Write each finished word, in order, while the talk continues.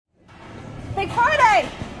Big Friday!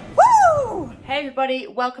 Woo! Hey everybody,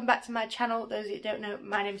 welcome back to my channel. Those of you who don't know,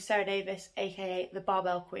 my name is Sarah Davis, aka the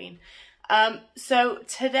Barbell Queen. So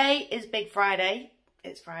today is Big Friday.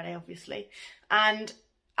 It's Friday, obviously, and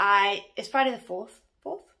it's Friday the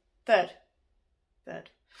 3rd.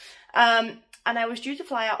 And I was due to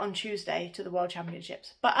fly out on Tuesday to the World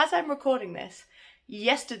Championships, but as I'm recording this,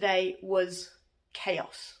 yesterday was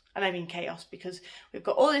chaos. And I mean chaos because we've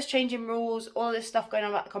got all this changing rules, all this stuff going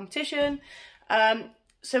on about the competition.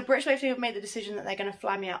 So British Weightlifting have made the decision that they're going to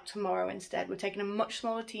fly me out tomorrow instead. We're taking a much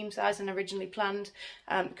smaller team size than originally planned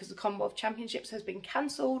because the Commonwealth Championships has been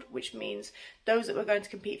cancelled, which means those that were going to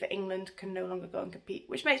compete for England can no longer go and compete,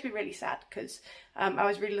 which makes me really sad because I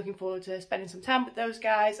was really looking forward to spending some time with those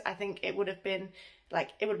guys. I think it would have been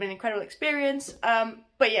an incredible experience.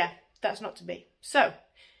 But yeah, that's not to be. So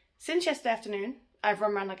since yesterday afternoon, I've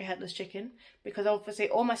run around like a headless chicken because obviously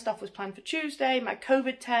all my stuff was planned for Tuesday, my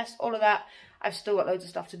COVID test, all of that. I've still got loads of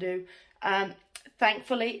stuff to do.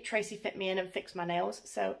 Thankfully, Tracy fit me in and fixed my nails.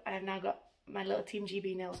 So I have now got my little Team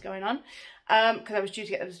GB nails going on because I was due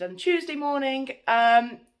to get those done Tuesday morning.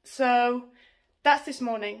 So that's this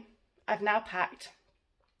morning. I've now packed.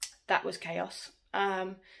 That was chaos.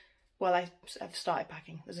 Well, I've started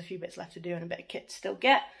packing. There's a few bits left to do and a bit of kit to still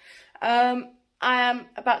get. I am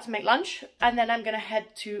about to make lunch and then I'm going to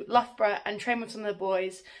head to Loughborough and train with some of the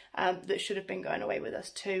boys that should have been going away with us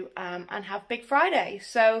too and have Big Friday.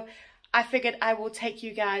 So I figured I will take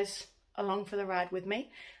you guys along for the ride with me.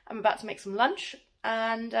 I'm about to make some lunch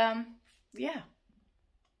and yeah,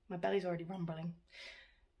 my belly's already rumbling.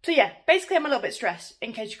 So yeah, basically I'm a little bit stressed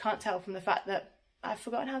in case you can't tell from the fact that I've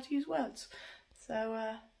forgotten how to use words.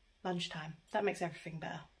 So lunchtime, that makes everything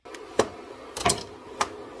better.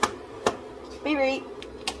 Beery.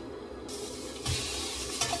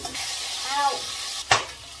 Ow.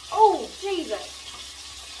 Oh,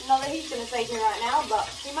 Jesus. Not that he's going to save me right now, but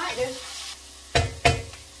he might do.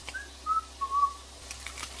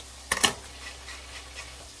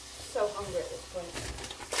 So hungry at this point.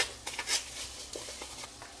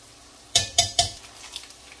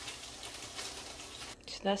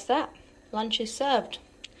 So that's that. Lunch is served.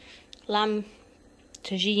 Lamb,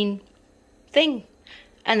 tagine thing.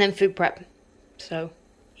 And then food prep. So,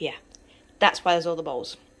 yeah, that's why there's all the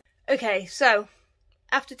bowls. Okay, so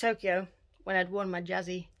after Tokyo, when I'd worn my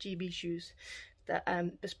jazzy GB shoes that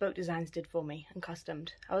Bespoke Designs did for me and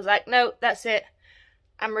customed, I was like, no, that's it.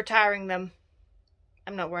 I'm retiring them.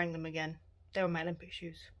 I'm not wearing them again. They were my Olympic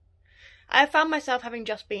shoes. I found myself having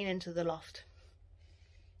just been into the loft.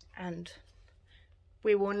 And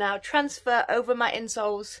we will now transfer over my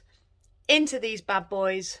insoles into these bad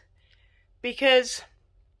boys because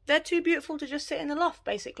they're too beautiful to just sit in the loft,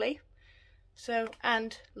 basically. So,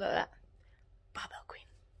 and look at that. Barbell Queen.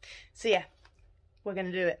 So yeah, we're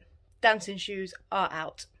going to do it. Dancing shoes are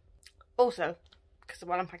out. Also, because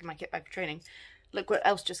while I'm packing my kit bag for training, look what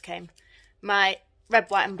else just came. My red,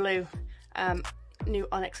 white and blue new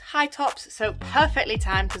Onyx high tops. So perfectly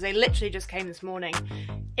timed because they literally just came this morning.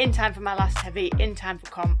 In time for my last heavy, in time for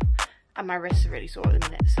comp. And my wrists are really sore at the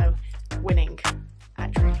minute. So winning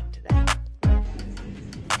at training today.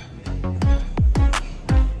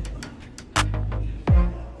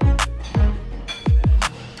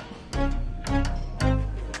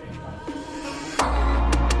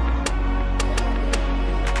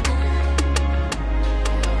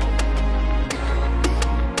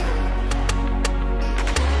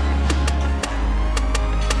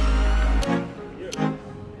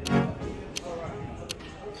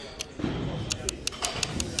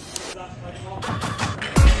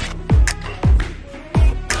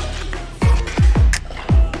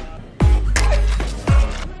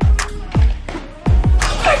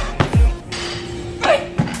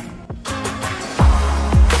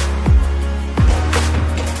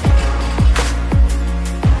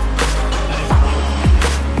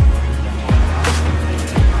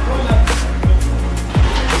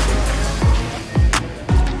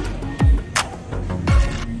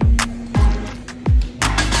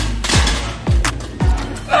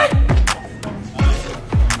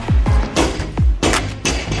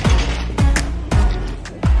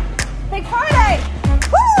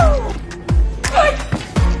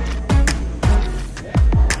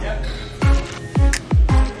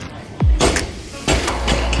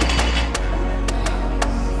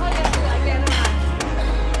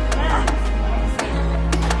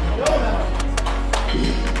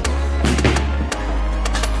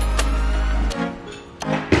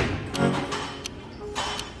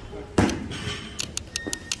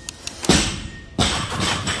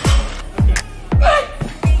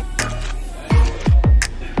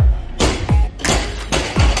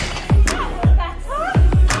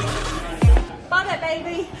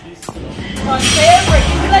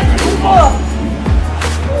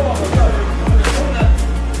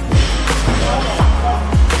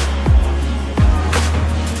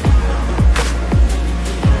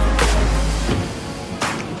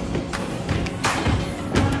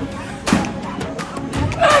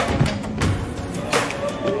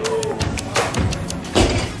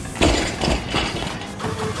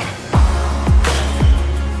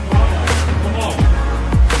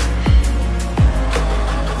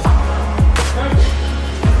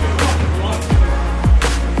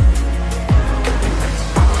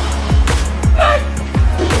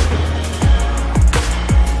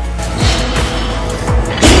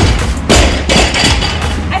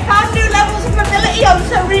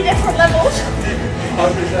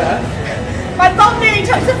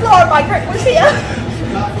 my grip was here.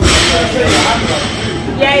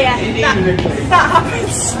 Yeah, that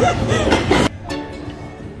happens.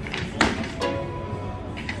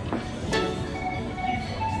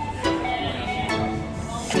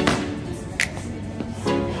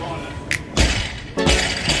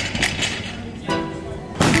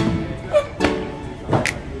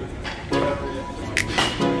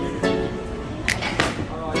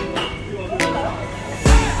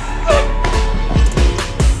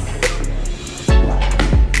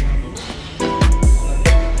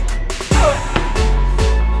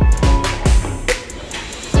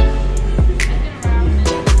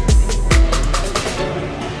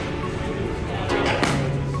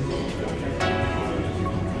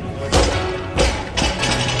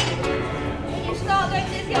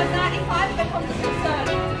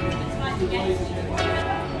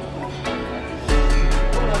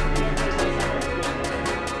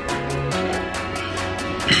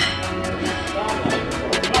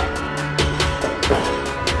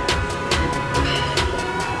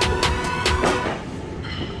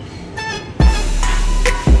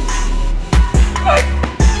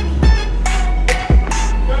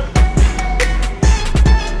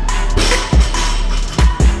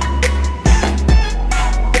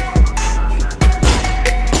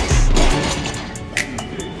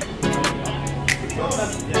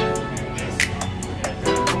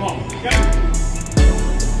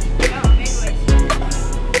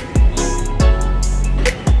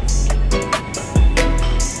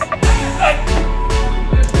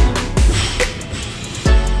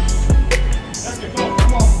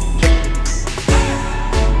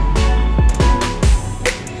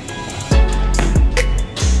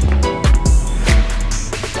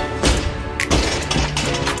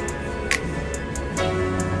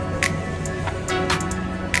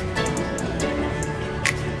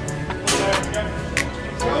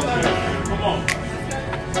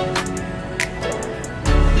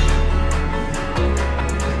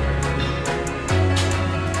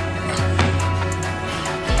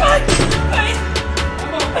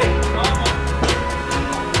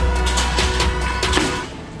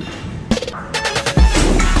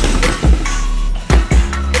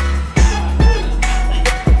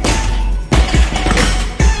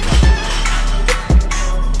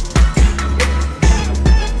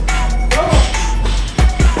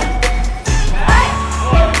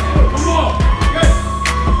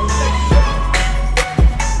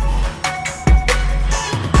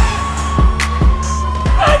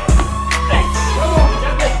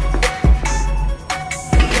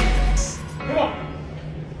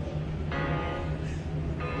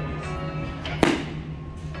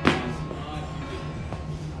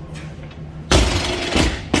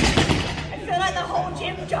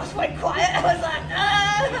 just went quiet. I was like,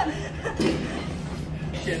 ah!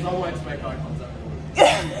 Shit, I wanted to make eye contact.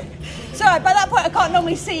 So by that point I can't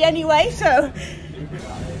normally see anyway, so...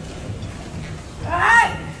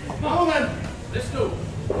 Alright! Come on then! Let's go!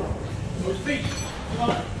 Those feet! Come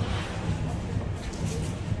on!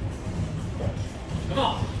 Come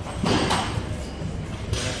on!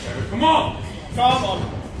 Let's go! Come on! Come on!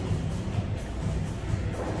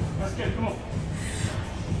 Let's go, come on!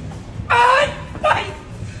 Bye!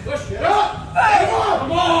 Push! Get up! Come on!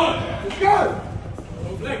 Come on! Let's go!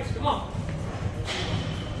 Both legs, come on!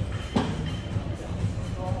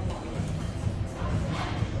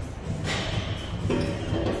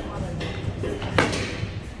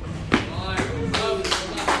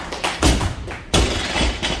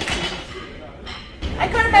 I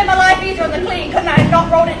could have made my life easier on the clean, couldn't I? And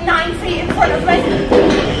not rolled it 9 feet in front of me.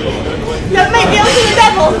 Don't make me look to the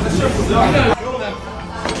devil.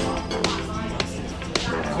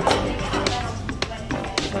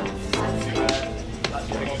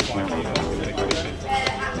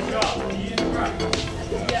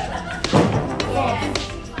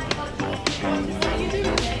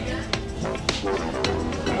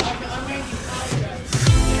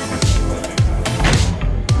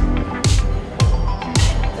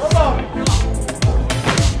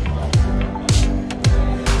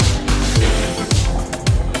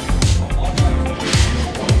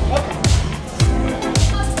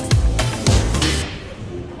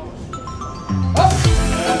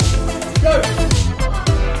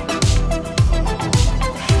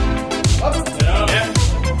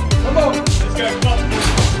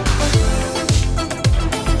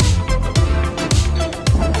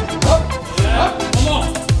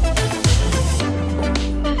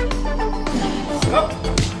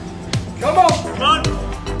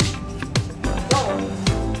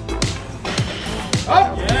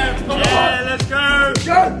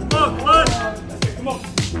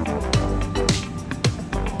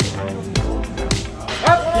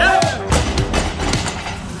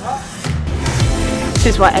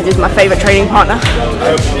 This is why Ed is my favourite training partner.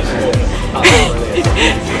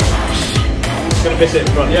 Gonna miss it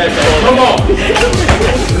in front. Yeah, come on!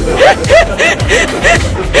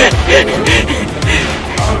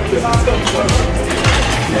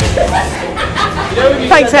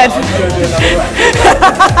 Thanks, Ed.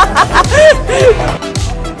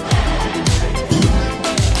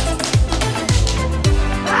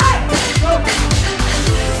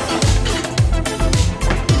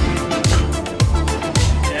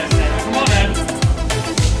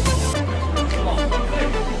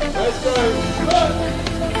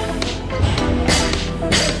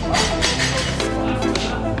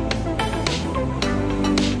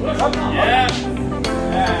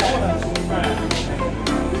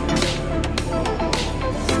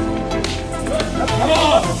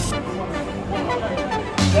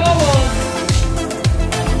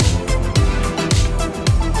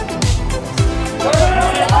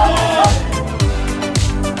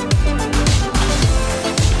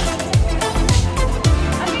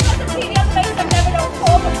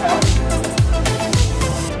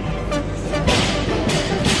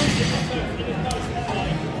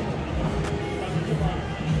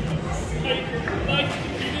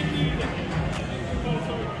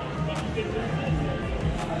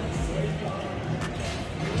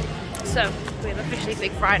 So, we have officially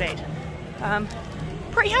Big Friday'd.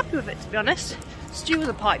 Pretty happy with it, to be honest. Stu was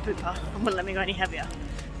a pipe pooper and wouldn't let me go any heavier.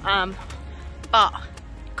 But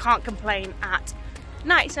can't complain at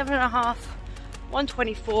 97.5,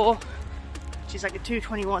 124, which is like a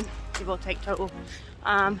 221, give or take total.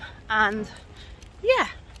 And yeah,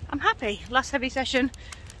 I'm happy. Last heavy session,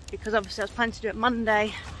 because obviously I was planning to do it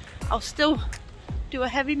Monday. I'll still do a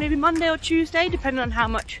heavy maybe Monday or Tuesday, depending on how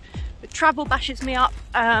much the travel bashes me up.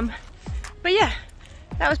 But yeah,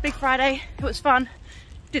 that was Big Friday. It was fun.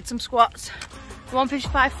 Did some squats.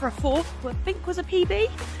 155 for a 4, what I think was a PB.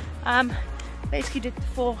 Basically did the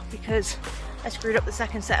 4 because I screwed up the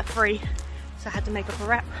second set of 3, so I had to make up a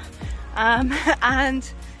rep.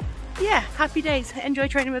 And yeah, happy days. Enjoy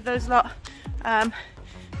training with those lot.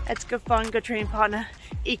 It's good fun, good training partner,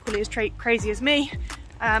 equally as crazy as me.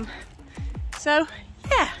 So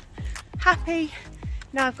yeah, happy.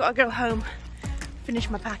 Now I've got to go home, finish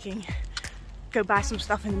my packing, go buy some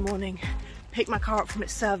stuff in the morning, pick my car up from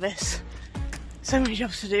its service. So many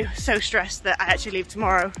jobs to do, so stressed that I actually leave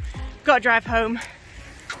tomorrow. Got to drive home.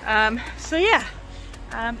 So yeah,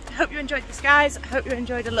 hope you enjoyed this, guys. I hope you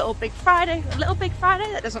enjoyed a little Big Friday. A little Big Friday?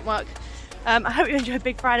 That doesn't work. I hope you enjoyed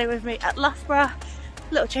Big Friday with me at Loughborough. A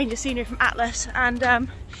little change of scenery from Atlas, and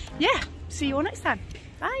yeah, see you all next time.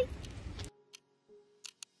 Bye.